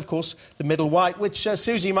 and, of course, the Middle White, which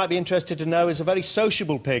Susie might be interested to know is a very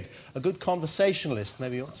sociable pig, a good conversationalist.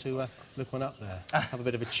 Maybe you ought to look one up there, have a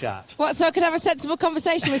bit of a chat. What, so I could have a sensible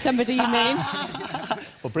conversation with somebody, you mean?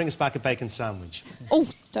 Well, bring us back a bacon sandwich. Oh,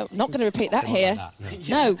 not going to repeat that here. Like that,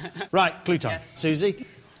 no. No. Right, clue time. Susie?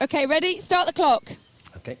 OK, ready? Start the clock.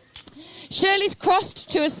 OK. Shirley's crossed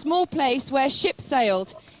to a small place where ships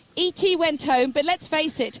sailed. E.T. went home, but let's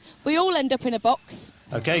face it, we all end up in a box.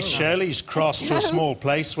 OK, Shirley's crossed to a small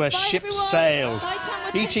place where ships everyone. sailed.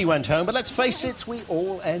 Bye, E.T. went home, but let's face it, we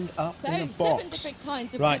all end up in a 7 box. different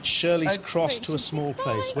kinds of Right, pigs. Shirley's crossed to a small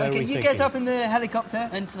place. Where are we Okay, you thinking? get up in the helicopter.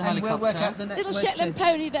 Into the and we'll work helicopter. out the next Little word to Shetland go.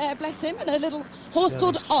 pony there, bless him, and a little horse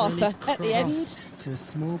called Arthur at the end. To a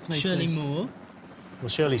small place. Shirley where- Moore. Well,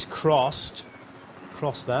 Shirley's crossed.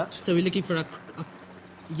 Cross that. So we're looking for a...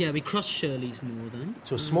 Yeah, we crossed Shirley's Moor then.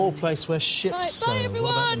 To a small place where ships Right, sail. bye,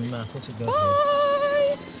 everyone. What about the map? What's it got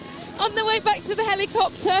here? Bye! On the way back to the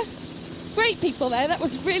helicopter. Great people there, that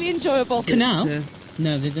was really enjoyable. Canal?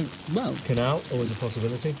 No, they don't... Well... Canal, always a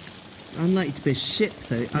possibility. Unlikely to be a ship,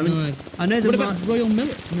 though. I mean, No. I know the What about Royal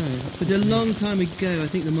Millet? No. but a long time ago, I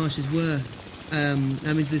think the marshes were. I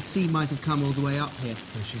mean, the sea might have come all the way up here.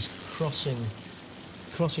 Oh, she's crossing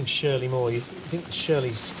Shirley Moor. You think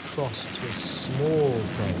Shirley's crossed to a small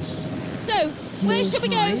place? So, where should we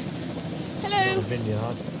go? pie. A Hello?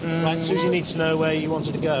 vineyard. Right, Susie needs to know where you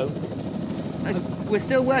wanted to go. We're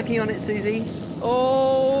still working on it, Susie.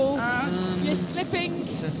 Oh, you're slipping.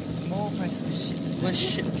 To a small place where ships. Where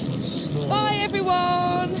ships? Bye,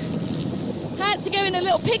 everyone. Had to go in a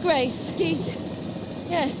little pig race, Keith.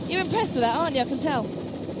 Yeah, you're impressed with that, aren't you? I can tell.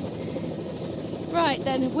 Right,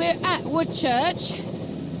 then, we're at Woodchurch.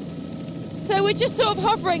 So we're just sort of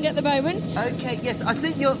hovering at the moment, Okay, yes, I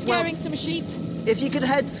think you're. scaring some sheep. If you could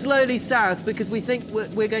head slowly south, because we think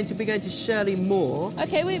we're going to be going to Shirley Moor.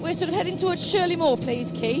 OK, we're sort of heading towards Shirley Moor,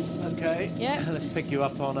 please, Keith. OK. Yeah. Let's pick you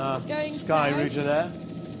up on our Going Skyrunner south. there.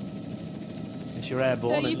 If you're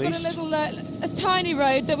airborne, So at you've least. got a little, a tiny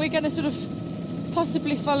road that we're going to sort of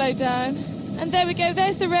possibly follow down. And there we go,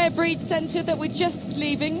 there's the Rare Breed Centre that we're just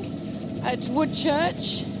leaving at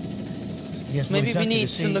Woodchurch. Yes, Maybe we need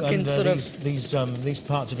to look in sort of... These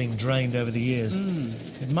parts have been drained over the years.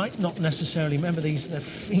 It might not necessarily... Remember, they're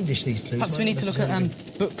fiendish, these clues. Perhaps we Might need to not look at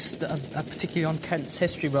necessarily books that are particularly on Kent's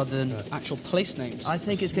history rather than actual place names. I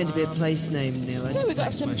think it's going to be a place name, Neil. So we've got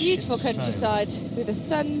That's some where beautiful ships countryside with the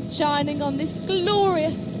sun shining on this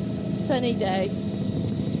glorious sunny day.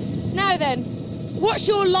 Now then, what's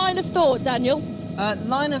your line of thought, Daniel?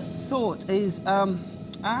 Line of thought is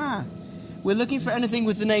we're looking for anything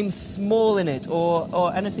with the name Small in it,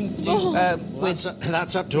 or anything to do Small. with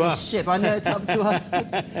that's up to us. ship. I know it's up to us.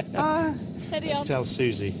 Steady Let's on. tell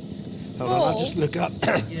Susie. Small? Hold on, I'll just look up. I'll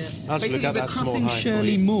just look Basically, up we're that small crossing height for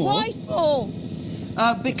Shirley you. Moor. Why small?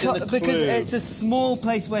 Because the clue. it's a small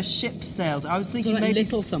place where ships sailed. I was thinking like maybe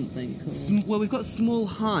little something. well, we've got Small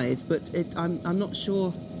Hythe, but I'm not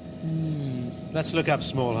sure. Let's look up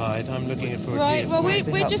Small Hythe. I'm looking for a Right, deer. well, might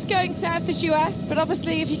be we're help. just going south as you asked, but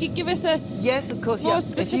obviously if you could give us a... Yes, of course. More Yeah. If you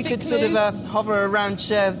specific could sort clue. of hover around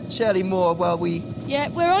Shirley Moor while we. Yeah,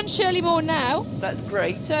 we're on Shirley Moor now, That's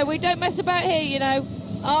great. so we don't mess about here, you know.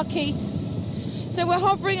 Our Keith. So we're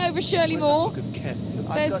hovering over Shirley Moor. Book of Kent.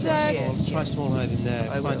 There's got that here. Let's try Small Hythe in there.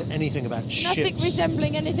 I Find will. anything about Nothing ships.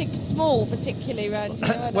 resembling anything small, particularly around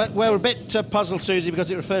here. I don't We're a bit puzzled, Susie,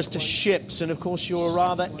 because it refers to ships, and of course you're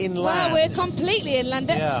rather inland. Wow, we're completely inland.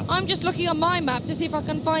 Yeah. I'm just looking on my map to see if I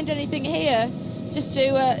can find anything here, just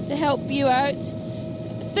to help you out.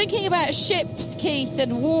 Thinking about ships, Keith,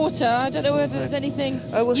 and water. I don't know whether there's anything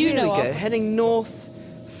Oh well, you here know we go. of. Heading north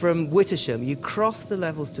from Wittersham, you cross the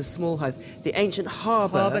levels to Small Hythe, the ancient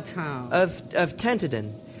harbour town. of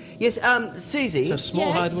Tenterden. Yes, Susie. So Small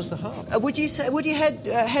Yes. Hythe was the harbour. Would you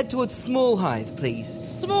head towards Small Hythe, please?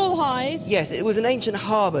 Small Hythe. Yes, it was an ancient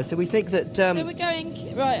harbour, so we think that So we're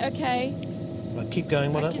going right. Okay. Right, keep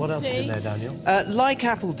going. I What can else is see. in there, Daniel? like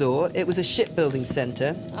Appledore, it was a shipbuilding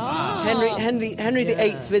centre. Ah. Henry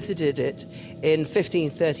VIII visited it in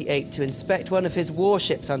 1538 to inspect one of his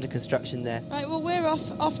warships under construction there. Right. Well, we're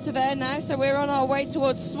off to there now, so we're on our way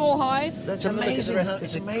towards Small Hythe. Let's It's have a look at the amazing, rest of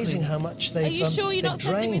it's the amazing how much they've Are you sure you're not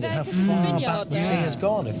sending me drained, there how because there's a far vineyard back the sea there? has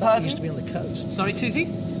gone. If that Pardon? used to be on the coast. Sorry, Susie?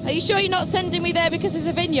 Are you sure you're not sending me there because there's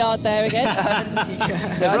a vineyard there again?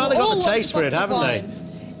 They've rather All got the want taste a for it, bottle haven't of they?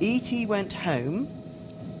 wine. E.T. went home.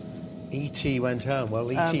 E.T. went home.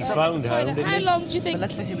 Well, E.T. so phoned home, How didn't he? long do you think But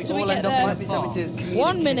let's face it, we till we all get end up there? Might be something to communicate.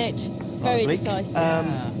 1 minute. Very Probably. decisive.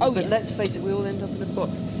 But yes. let's face it, we all end up in a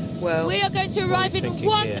box. Well, We are going to arrive in thinking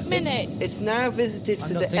 1 here? minute. it's now visited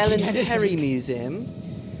for not the thinking Ellen anything. Terry Museum.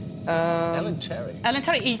 Ellen Terry. Ellen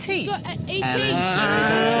Terry, E.T. Got 18.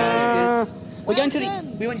 Sounds good. We're going to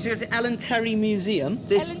done. we want you to go to the Ellen Terry Museum.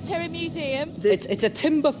 This, Ellen Terry Museum. this, It's a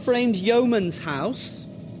timber-framed yeoman's house.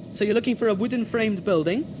 So you're looking for a wooden-framed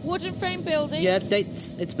building. Wooden frame building. Yeah,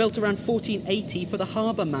 it's built around 1480 for the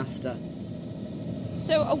harbour master.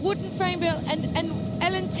 So a wooden frame building. And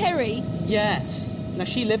Ellen Terry. Yes. Now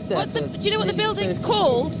she lived there. What's the? for Do you know what the maybe building's 30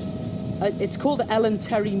 called? It's called the Ellen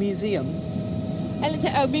Terry Museum. Ellen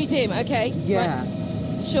Terry. Oh, museum. Okay. Yeah.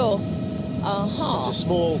 Right. Sure. It's a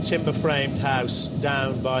small timber-framed house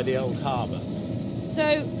down by the old harbour.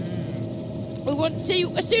 So we want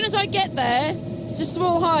to. As soon as I get there to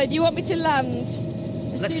Small Hythe, you want me to land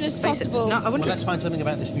as soon as face it. possible. No, I Well, wonder. let's find something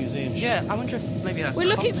about this museum. Yeah, I wonder if maybe We're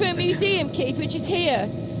looking for a museum, Keith, which is here,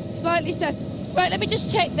 slightly south. Right, let me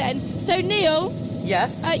just check then. So, Neil,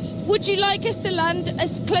 Yes. would you like us to land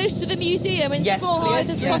as close to the museum in Yes, Small Hythe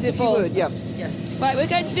please. as yes, if you possible? would, yeah. yes. Right, we're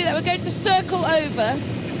going to do that. We're going to circle over.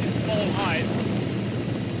 Small Hythe.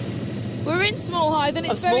 We're in Small Hythe, and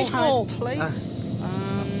it's very small. Place.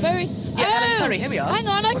 Very. Yeah, Ellen Terry, here we are. Hang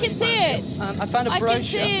on, I can see it. I found a I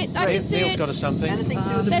brochure. can see it. I can see Neil's it. got us something. Anything to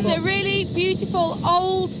do with the There's box? a really beautiful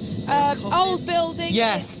old building.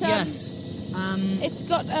 Yes, It's, yes. It's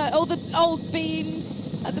got all the old beams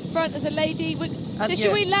at the front. There's a lady. So yeah.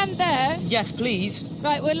 should we land there? Yes, please.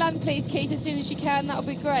 Right, we'll land, please, Keith, as soon as you can. That'll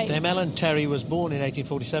be great. Dame Ellen Terry was born in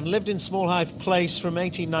 1847, lived in Small Hythe Place from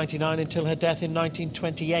 1899 until her death in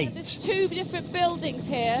 1928. There's two different buildings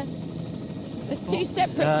here. There's two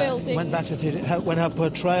separate buildings. Went back to theatre when her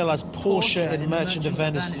portrayal as Portia in Merchant of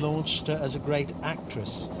Venice launched her as a great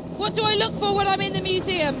actress. What do I look for when I'm in the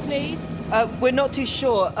museum, please? We're not too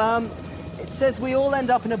sure. It says we all end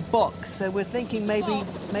up in a box, so we're thinking maybe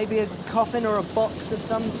a coffin or a box of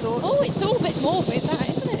some sort. Oh, it's all a bit morbid, that,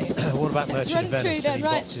 isn't it? What about Let's Merchant run of Venice? through then, Any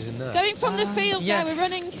right. boxes in there? Going from the field yes. now,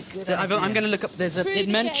 we're running. I'm going to look up. Through It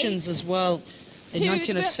the mentions gate as well in to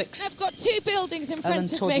 1906. I've got two buildings in Ellen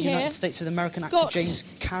front of toured me the United here. States with American actor Got- James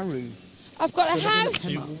Carew. I've got a So have you house.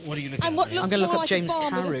 looked him up? What are you looking And at? what here? looks I'm gonna more look up like James a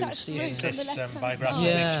farm with a Carew, thatched see roof if on the This left-hand biographical side.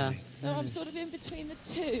 Yeah. fiction. So I'm sort of in between the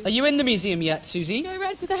two. Are you in the museum yet, Susie? Go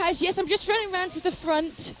round to the house. Yes, I'm just running round to the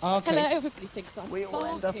front. Okay. Hello, everybody thinks I'm We all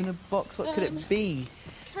end up in a barking. box. What could it be?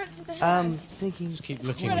 Front of the house. Thinking. Let's keep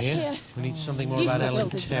looking Right here. here. We need something more You've about got Ellen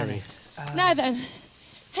building Terry. Now then,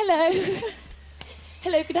 hello.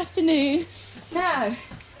 Hello, good afternoon. Now,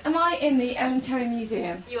 am I in the Ellen Terry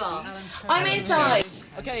Museum? You are. I'm inside.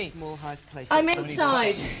 Okay. Small Hythe Place. I'm That's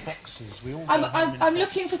inside. Boxes. We all I'm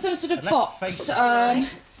looking for some sort of Let's box. face it.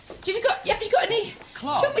 Have you got any? Do you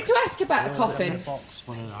want me to ask about a coffin? box.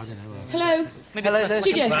 Well, I don't know. Maybe Hello it's there. a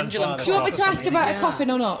Studio. pendulum. Do you want me to ask about a coffin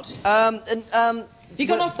or not? And, Have you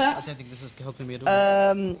gone off I that? don't think this is helping me at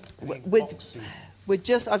all.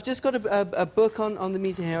 I've just got a book on the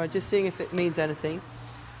museum here. I'm just seeing if it means anything.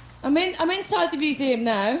 I'm inside the museum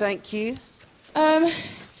now. Thank you.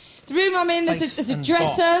 The room I'm in, there's a and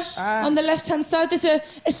dresser box. on the left-hand side. There's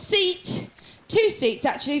a seat, two seats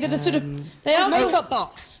actually that are sort of they are Makeup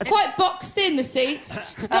box. quite boxed in. The seats.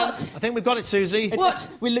 It's got I think we've got it, Susie. what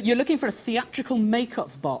You're looking for a theatrical makeup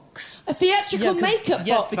box. a theatrical makeup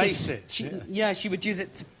yes, box. because Face it. Yeah. she would use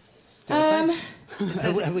it to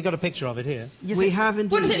Have we got a picture of it here? We have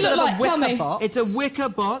indeed. What does it look like? Tell me. It's a wicker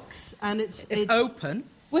box, and it's open.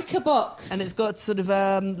 Wicker box. and it's got sort of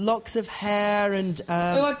locks of hair and.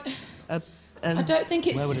 Oh, I don't think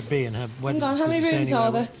it's. Where would it be in her? Where Hang does on, it- how does many it say rooms anywhere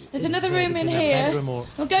are there? where- There's does it another say room if in it's a here. bedroom or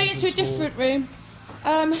I'm going into a entrance hall? different room.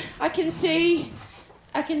 I can see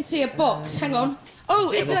a box. Hang on.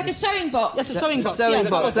 Oh, it's like a sewing box. That's a sewing box. Sewing yes,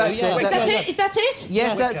 box, probably, that's yeah. it. Wait, that's it? Is that it?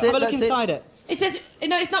 Yes, that's Have it. a look That's inside it. It says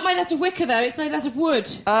no. It's not made out of wicker though. It's made out of wood.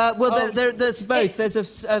 There's both.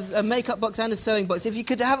 There's a makeup box and a sewing box. If you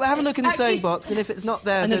could have a look in the Actually, sewing box, and if it's not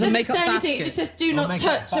there, And It there's then a doesn't makeup say anything. It basket. just says "Do not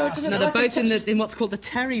makeup touch." So it doesn't No, look they're like both in what's called the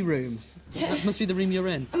Terry room. That must be the room you're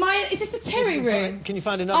in. Am I? Is this the Terry room? Can you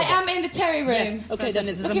find another I am box? in the Terry room. Yes. Okay, then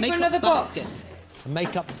there's a Looking for makeup another box. basket. A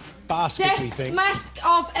makeup basket, we Death think. mask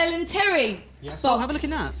of Ellen Terry. Yes. Box. Oh, have a look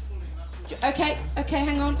in that. Okay,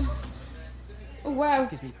 hang on. Oh, wow.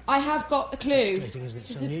 Excuse me. I have got the clue. Frustrating, isn't it,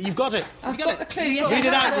 Sonia? You've got it. I've got the clue. Yes, Read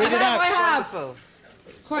it out, read it out. I have. Wonderful.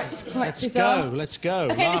 It's quite Let's bizarre. go, let's go.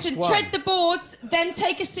 Okay, Last listen. one. Tread the boards, then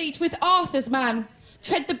take a seat with Arthur's man.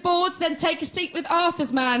 Tread the boards, then take a seat with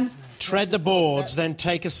Arthur's man. Tread the boards, then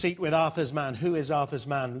take a seat with Arthur's man. Who is Arthur's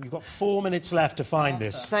man? You've got 4 minutes left to find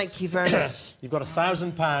this. Thank you very much. You've got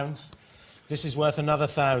 £1,000. This is worth another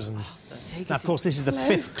 1,000. Now, of course, this is the Hello?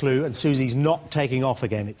 5th clue, and Susie's not taking off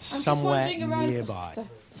again. It's I'm somewhere just wandering around. nearby.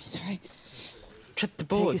 So sorry. Tread the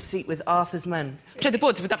Take a boards. seat with Arthur's man. Tread the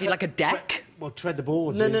boards, would that be like a deck? Well, tread the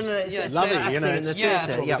boards. No, is it's lovely, acting you know. in the It's, theatre,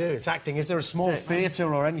 that's what yeah. we do. It's acting. Is there a small So-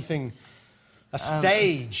 theatre or anything? A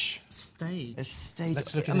stage? Stage. A stage.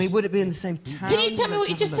 Let's look at I mean, this. would it be in the same town? Can you tell me what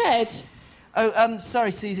you just said? Oh,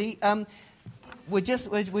 sorry, Susie. We're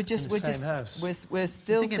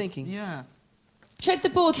still thinking. Yeah. Tread the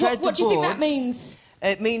boards. Tread What the do you think that boards. means?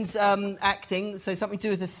 It means acting, so something to do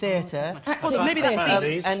with the theatre. Acting. maybe that's theatre.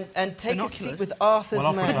 These. And take a Binoculars. seat with Arthur's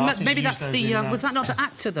Well, man. Glasses, Maybe use that's those the. in, Was that not the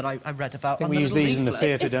actor that I read about? I think on we the use little these in the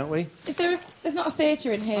leaflet? theatre, don't we? Is there? There's not a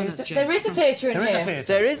theatre in here. Is that's there is a theatre in There is here. a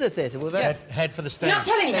theatre. There is a theatre. Well, that's... Head for the stage. You're not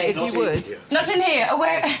telling me. If you would. Not in here. Oh,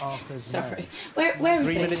 where? Arthur's Sorry. Where is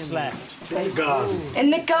 3 it? minutes left. In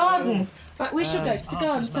the garden. Right, we should go to the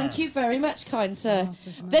garden. Thank you very much, kind sir.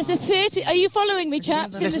 There's a theatre. Are you following me,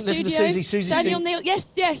 chaps? In the Listen to studio. Susie. Susie, Daniel, see- Neil. Yes,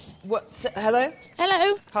 yes. What? Hello?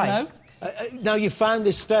 Hello. Hi. Hello? Now you've found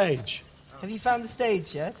this stage. Have you found the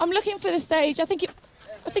stage yet? I'm looking for the stage. I think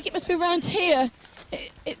it must be around here.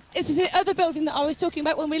 It's the other building that I was talking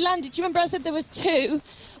about when we landed. Do you remember I said there was 2?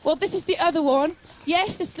 Well, this is the other one.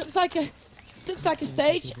 Yes, this looks like a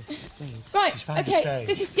stage. Right. found a Okay. stage.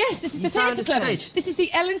 This is the found theatre a club. stage? This is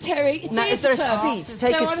the Ellen Terry Now, is Theatre there a Club. seat?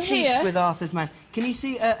 Take so a I'm seat here. with Arthur's man. Can you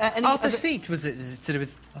see any... Arthur's other- seat was it to do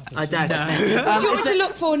with? I doubt it. Do you want me to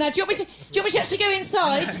look for now? Do you want me to actually go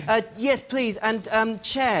inside? Yes, please. And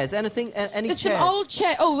chairs. Anything? Any There's chairs? some old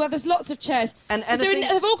chairs. Oh, well, there's lots of chairs. And Is there anything-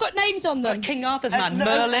 they've all got names on them. King Arthur's man, No,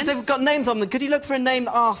 Merlin. They've got names on them. Could you look for a name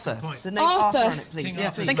Arthur? The name Arthur. Arthur on it, please. King Yes,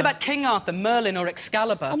 Arthur. please. Think about King Arthur, Merlin, or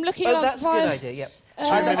Excalibur. I'm looking Oh, up that's a via- good idea, yep. Uh,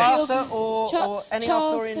 Either Weald- Arthur or any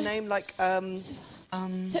Charles Arthurian name, like...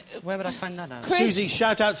 Where would I find that out? Chris, Susie,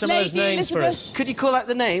 shout out some of those Lady names for Elizabeth, us. Could you call out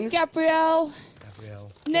the names? Gabrielle,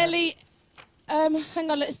 Gabrielle. Nellie. Hang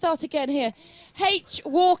on, let's start again here. H.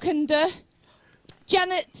 Walkender,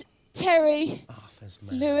 Janet Terry, Arthur's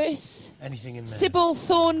man. Lewis, Anything in there? Sybil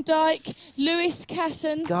Thorndike, Lewis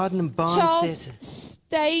Casson, Garden and Barn Charles Theatre.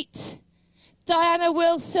 State, Diana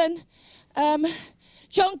Wilson,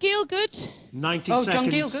 John Gielgud. 90 Oh, seconds. John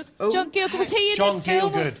Gielgud. John Gielgud, was he in John the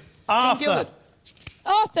film? Gielgud. Arthur. Gielgud.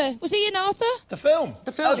 Arthur, was he in Arthur? The film.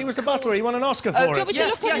 The film. He was the butler. He won an Oscar for do you it. want me to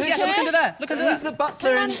Yes, look on yes, the yes. chair? Look under there. Look under Who's there. the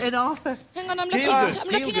butler Hang on. in Arthur? Hang on, I'm looking. Gielgud. I'm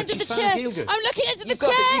looking Gielgud. into the She's chair. found Gielgud. I'm looking into the You've chair.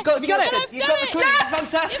 got it. You've got And it. I've You've done got the it. clue. Yes!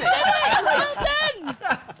 Fantastic. Well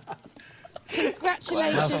done.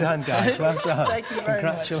 Congratulations. Well done, guys. Well done. Thank you very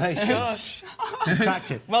much. Congratulations. You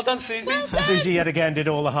cracked it. Well done, Susie. Susie yet again did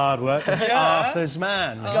all the hard work. Arthur's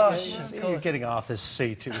man. Gosh, You're getting Arthur's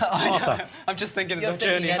seat. It was Arthur. I'm just thinking of You're the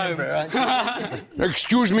journey thinking home. Edinburgh, aren't you?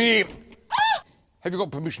 Excuse me. Have you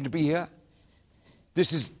got permission to be here?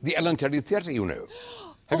 This is the Ellen Terry Theatre, you know.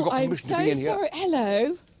 Have you got I'm permission so to be in here? sorry.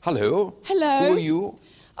 Hello. Hello. Hello. Who are you?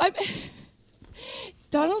 I'm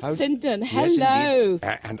Donald Sinden. Yes, Hello.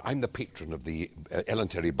 indeed. And I'm the patron of the Ellen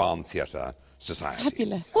Terry Barn Theatre Society.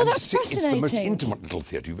 Fabulous. Well, And that's It's the most fascinating. intimate little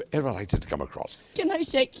theatre you've ever likely to come across. Can I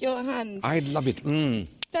shake your hand? I love it.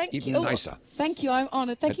 Thank Even you. Oh, nicer. Thank you. I'm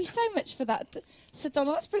honoured. Thank you so much for that, Sir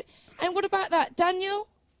Donald. That's pretty. And what about that, Daniel?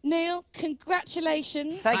 Neil,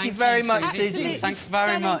 congratulations. Thank you very much, Susie. Susie. Thanks very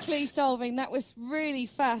stunning much. clue solving. That was really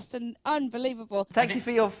fast and unbelievable. Thank you for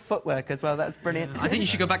your footwork as well. That's brilliant. I think you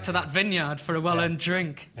should go back to that vineyard for a well-earned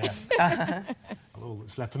drink. All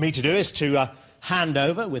that's left for me to do is to hand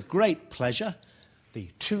over with great pleasure the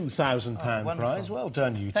 £2,000 prize. Well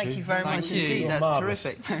done, you two. Thank you very much you. indeed. You're That's marvellous.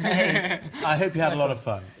 terrific. I hope you had a lot of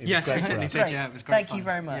fun. It was Yes, great we for certainly us. did. Yeah, it was great Thank fun. you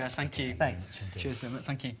very much. Yeah, thank you. Thanks. Cheers, Dermot.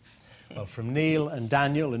 Thank you. Well, from Neil and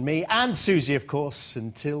Daniel and me and Susie, of course,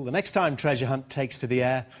 until the next time Treasure Hunt takes to the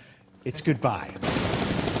air, it's goodbye.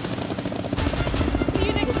 See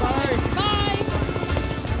you next time. Bye.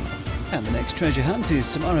 And the next Treasure Hunt is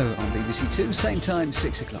tomorrow on BBC Two, same time,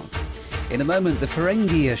 6 o'clock. In a moment, the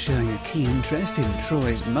Ferengi are showing a keen interest in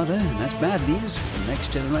Troy's mother, and that's bad news for the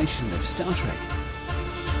next generation of Star Trek.